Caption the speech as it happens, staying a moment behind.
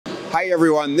Hi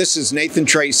everyone, this is Nathan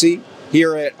Tracy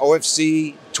here at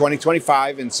OFC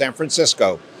 2025 in San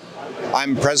Francisco.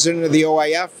 I'm president of the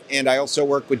OIF and I also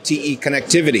work with TE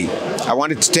Connectivity. I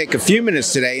wanted to take a few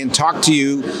minutes today and talk to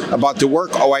you about the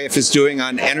work OIF is doing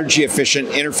on energy efficient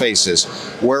interfaces,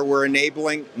 where we're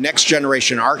enabling next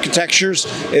generation architectures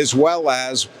as well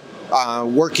as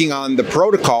working on the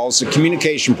protocols, the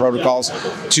communication protocols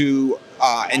to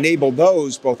enable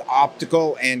those, both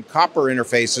optical and copper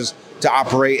interfaces, to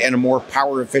operate in a more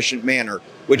power efficient manner,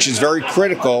 which is very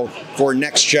critical for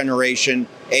next generation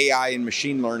AI and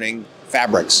machine learning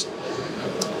fabrics.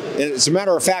 As a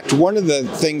matter of fact, one of the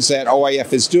things that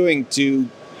OIF is doing to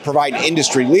provide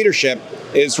industry leadership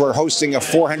is we're hosting a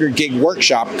 400 gig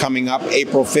workshop coming up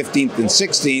April 15th and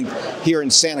 16th here in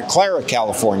Santa Clara,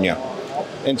 California.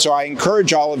 And so I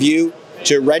encourage all of you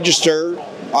to register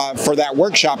for that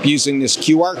workshop using this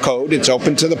QR code. It's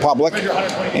open to the public,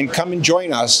 and come and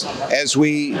join us as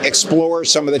we explore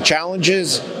some of the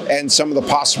challenges and some of the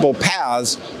possible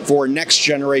paths for next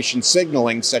generation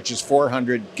signaling, such as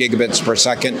 400 gigabits per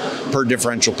second per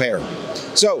differential pair.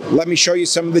 So let me show you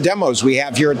some of the demos we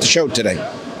have here at the show today.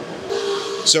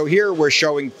 So here we're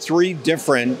showing 3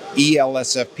 different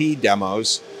ELSFP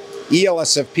demos.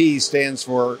 ELSFP stands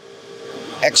for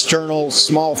external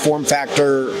small form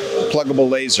factor pluggable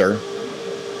laser,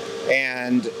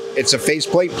 and it's a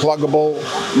faceplate pluggable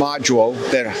module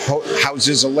that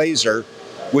houses a laser,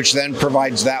 which then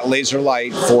provides that laser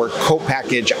light for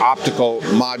co-packaged optical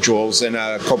modules in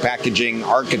a co-packaging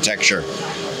architecture.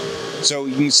 So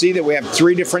you can see that we have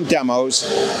 3 different demos,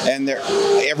 and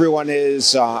everyone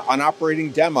is an operating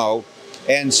demo.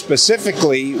 And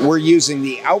specifically, we're using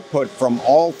the output from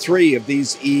all 3 of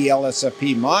these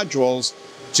ELSFP modules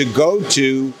to go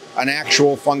to an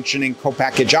actual functioning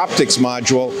co-packaged optics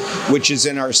module, which is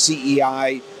in our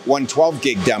CEI 112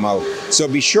 gig demo. So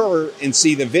be sure and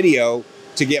see the video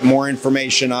to get more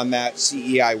information on that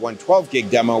CEI 112 gig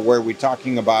demo, where we're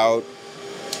talking about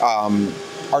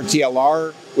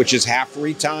RTLR, which is half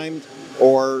retimed,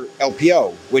 or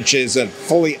LPO, which is a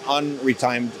fully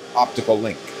unretimed optical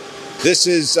link. This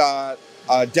is a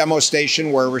demo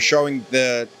station where we're showing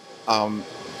the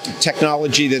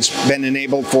technology that's been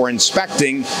enabled for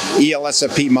inspecting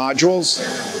ELSFP modules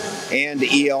and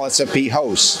ELSFP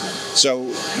hosts. So,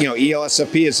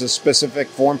 ELSFP is a specific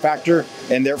form factor,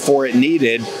 and therefore it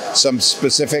needed some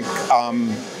specific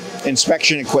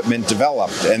inspection equipment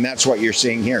developed, and that's what you're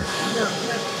seeing here.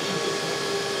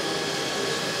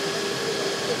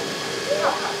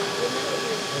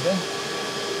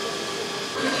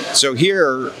 So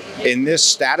here in this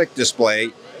static display,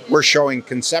 we're showing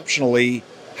conceptually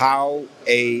how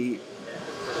a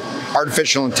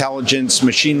artificial intelligence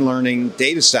machine learning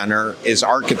data center is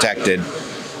architected,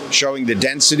 showing the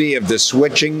density of the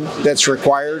switching that's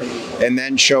required, and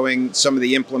then showing some of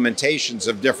the implementations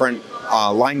of different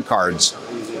line cards.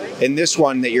 In this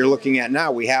one that you're looking at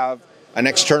now, we have an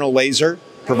external laser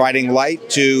providing light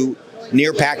to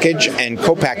near package and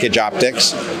co-package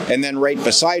optics, and then right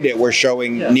beside it we're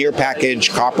showing near package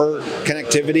copper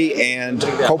connectivity and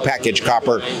co-package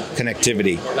copper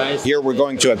connectivity. Here we're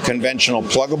going to a conventional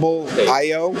pluggable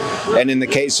I/O, and in the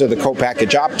case of the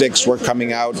co-package optics, we're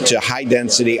coming out to high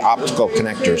density optical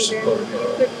connectors.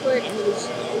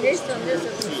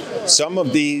 Some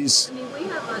of these,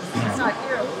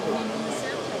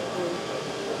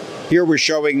 here we're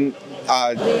showing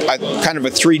kind of a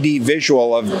 3D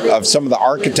visual of some of the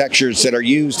architectures that are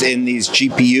used in these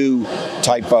GPU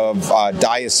type of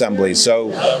die assemblies.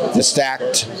 So the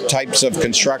stacked types of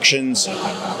constructions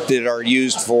that are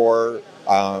used for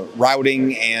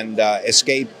routing and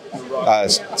escape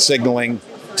signaling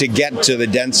to get to the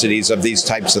densities of these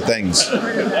types of things.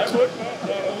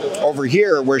 Over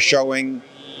here, we're showing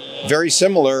very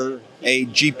similar a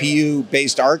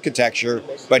GPU-based architecture,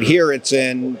 but here it's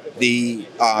in the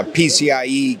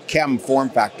PCIe chem form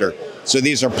factor. So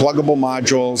these are pluggable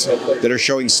modules that are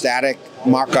showing static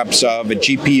mock-ups of a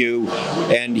GPU,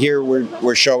 and here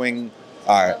we're showing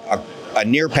a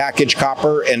near package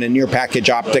copper and a near package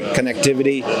optic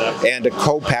connectivity, and a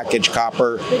co-package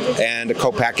copper and a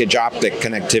co-package optic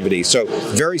connectivity. So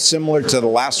very similar to the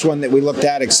last one that we looked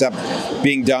at, except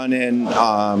being done in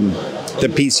the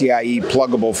PCIe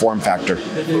pluggable form factor.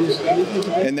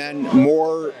 And then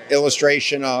more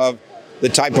illustration of the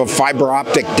type of fiber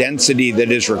optic density that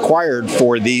is required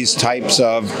for these types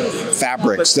of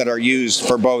fabrics that are used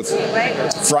for both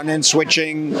front-end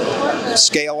switching,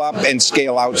 scale-up, and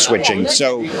scale-out switching.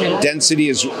 So density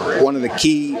is one of the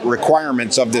key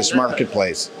requirements of this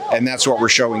marketplace, and that's what we're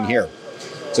showing here.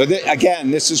 So again,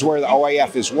 this is where the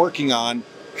OIF is working on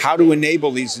how to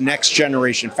enable these next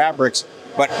generation fabrics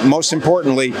but most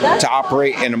importantly, to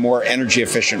operate in a more energy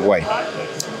efficient way.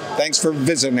 Thanks for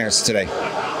visiting us today.